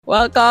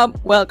Welcome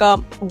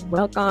to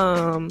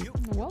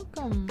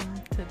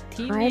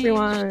Teenage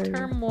everyone.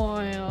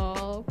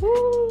 Turmoil.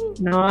 Woo!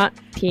 Not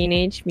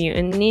Teenage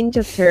Mutant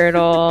Ninja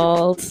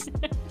Turtles.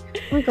 Oh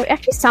my god, it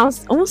actually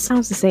almost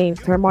sounds the same.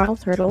 Turmoil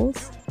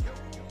Turtles.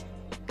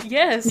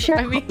 Yes, We should,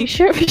 I mean we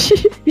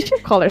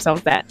should call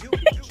ourselves that.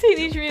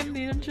 Teenage Mutant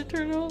Ninja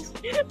Turtles.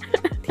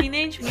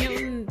 Teenage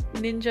Mutant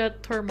Ninja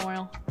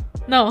Turmoil.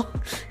 No.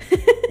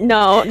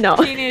 No.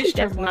 Teenage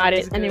That's Turmoil not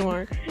is it good.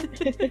 anymore.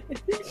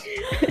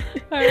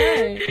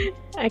 Alright.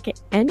 Okay,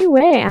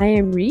 anyway, I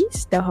am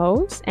Reese, the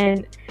host,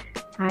 and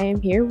I am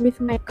here with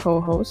my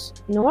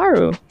co-host,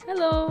 Noaru.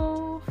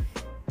 Hello.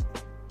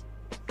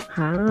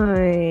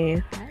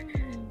 Hi.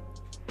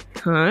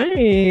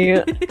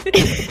 Hi.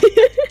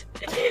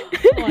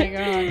 Oh my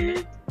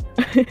god.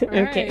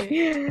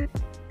 Okay.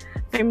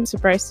 I'm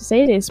surprised to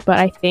say this, but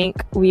I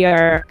think we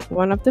are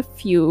one of the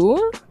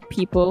few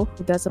people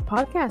who does a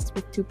podcast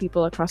with two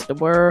people across the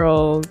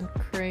world.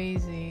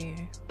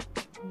 Crazy.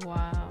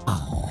 Wow.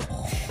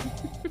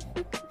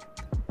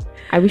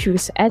 I wish we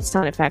could add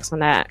sound effects on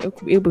that.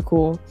 It would be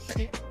cool.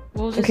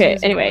 We'll just Okay,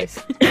 use your anyway.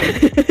 voice.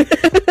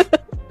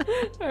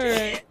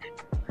 Alright.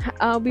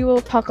 We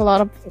will talk a lot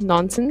of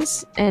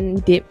nonsense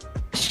and deep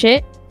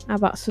shit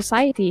about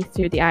society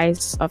through the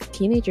eyes of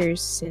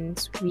teenagers.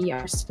 Since we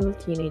are still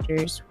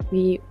teenagers,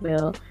 we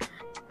will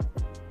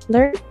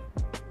learn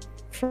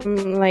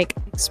from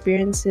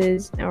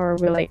experiences, or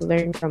we'll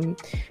learn from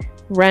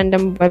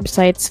random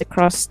websites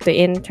across the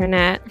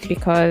internet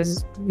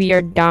because we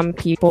are dumb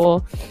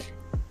people.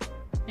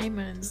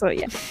 Amen. So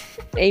yeah.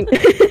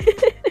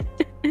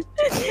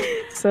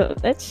 So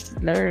let's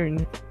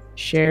learn,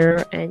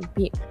 share, and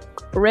be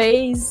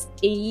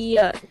crazy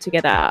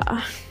together.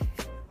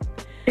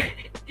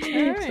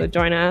 Alright. So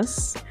join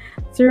us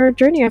through our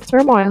journey of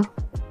turmoil.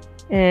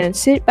 And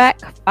sit back,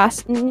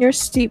 fasten your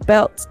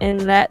seatbelts,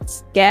 and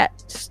let's get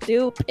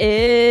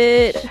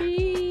stupid.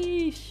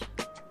 Sheesh.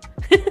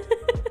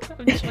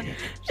 I'm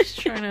just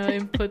trying to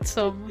input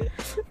some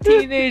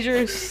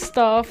teenager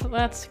stuff.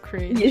 That's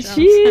crazy. Yeah,